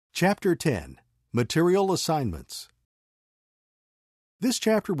Chapter 10, Material Assignments. This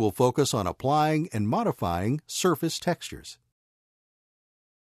chapter will focus on applying and modifying surface textures.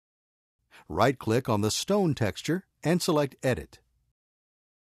 Right-click on the stone texture and select Edit.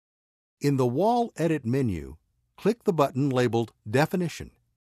 In the Wall Edit menu, click the button labeled Definition.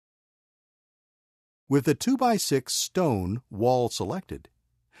 With the 2x6 stone wall selected,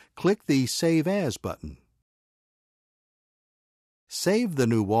 click the Save As button. Save the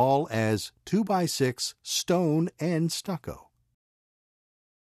new wall as 2x6 stone and stucco.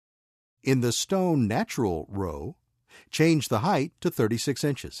 In the Stone Natural row, change the height to 36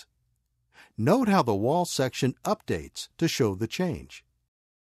 inches. Note how the wall section updates to show the change.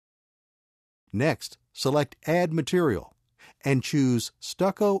 Next, select Add Material and choose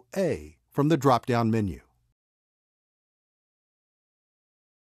Stucco A from the drop-down menu.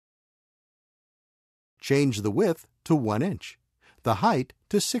 Change the width to 1 inch, the height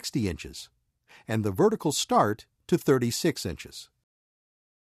to 60 inches, and the vertical start to 36 inches.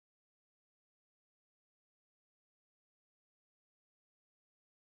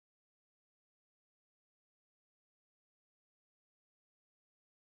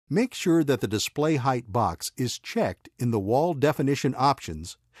 Make sure that the Display Height box is checked in the Wall Definition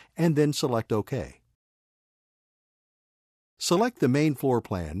options and then select OK. Select the main floor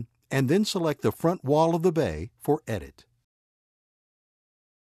plan and then select the front wall of the bay for Edit.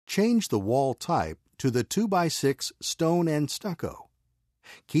 Change the wall type to the 2x6 stone and stucco.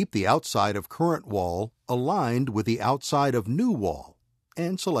 Keep the outside of current wall aligned with the outside of new wall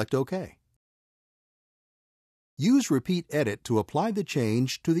and select OK. Use Repeat Edit to apply the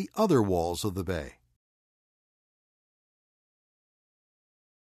change to the other walls of the bay.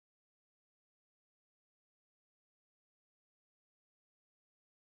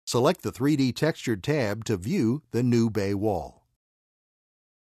 Select the 3D Textured tab to view the new bay wall.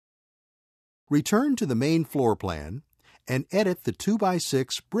 Return to the main floor plan and edit the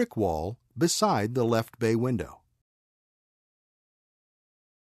 2x6 brick wall beside the left bay window.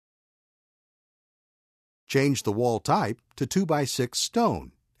 Change the wall type to 2x6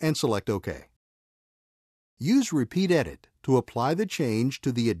 stone and select OK. Use Repeat Edit to apply the change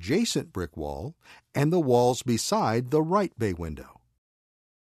to the adjacent brick wall and the walls beside the right bay window.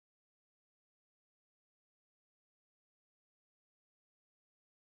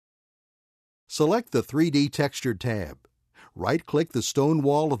 Select the 3D Textured tab. Right-click the stone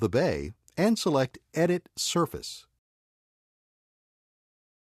wall of the bay and select Edit Surface.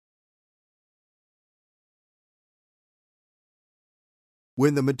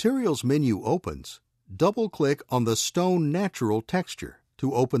 When the Materials menu opens, double-click on the Stone Natural texture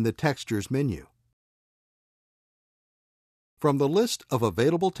to open the Textures menu. From the list of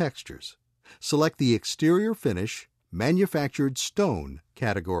available textures, select the Exterior Finish Manufactured Stone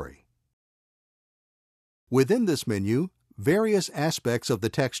category. Within this menu, various aspects of the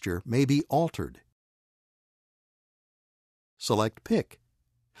texture may be altered. Select Pick.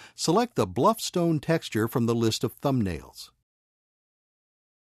 Select the Bluff Stone texture from the list of thumbnails.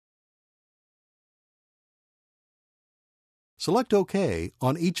 Select OK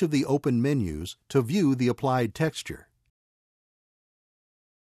on each of the open menus to view the applied texture.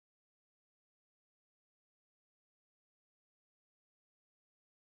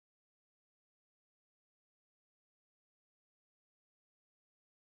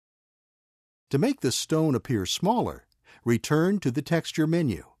 To make the stone appear smaller, return to the Texture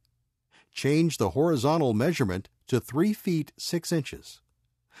menu. Change the horizontal measurement to 3 feet 6 inches.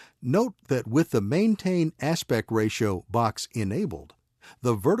 Note that with the Maintain Aspect Ratio box enabled,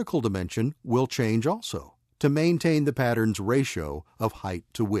 the vertical dimension will change also to maintain the pattern's ratio of height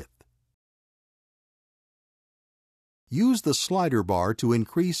to width. Use the slider bar to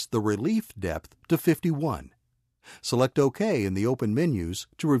increase the relief depth to 51. Select OK in the open menus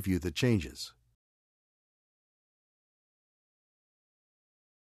to review the changes.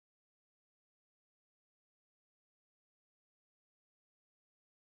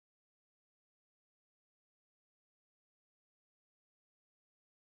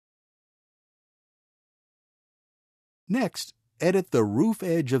 Next, edit the roof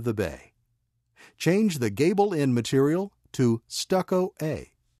edge of the bay. Change the gable end material to Stucco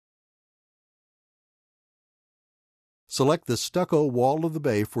A. Select the stucco wall of the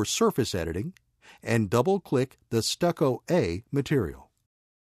bay for surface editing and double-click the Stucco A material.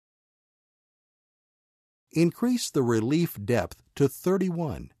 Increase the relief depth to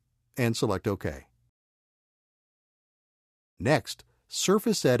 31 and select OK. Next,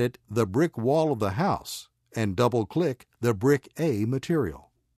 surface edit the brick wall of the house and double-click the Brick A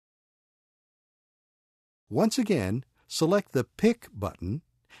material. Once again, select the Pick button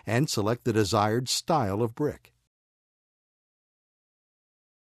and select the desired style of brick.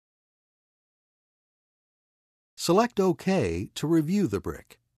 Select OK to review the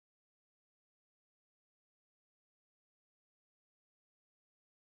brick.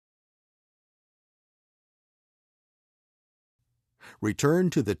 Return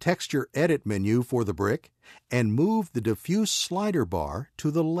to the Texture Edit menu for the brick and move the Diffuse slider bar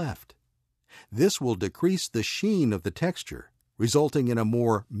to the left. This will decrease the sheen of the texture, resulting in a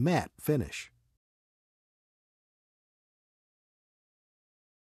more matte finish.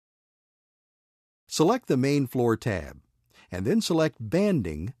 Select the Main Floor tab, and then select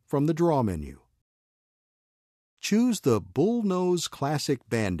Banding from the Draw menu. Choose the Bullnose Classic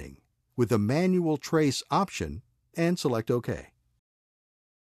Banding with the Manual Trace option and select OK.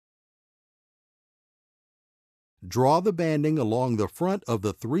 Draw the banding along the front of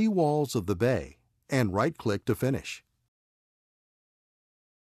the 3 walls of the bay and right-click to finish.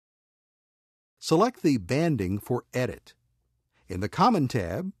 Select the banding for Edit. In the Common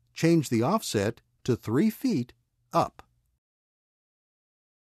tab, change the offset to 3 feet up.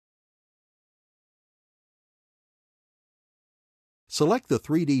 Select the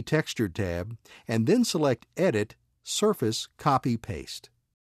 3D Texture tab and then select Edit, Surface Copy Paste.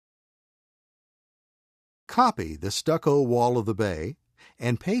 Copy the stucco wall of the bay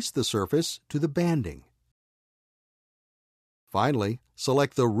and paste the surface to the banding. Finally,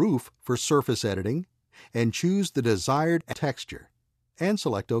 select the roof for surface editing and choose the desired texture and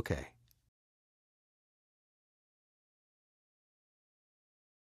select OK.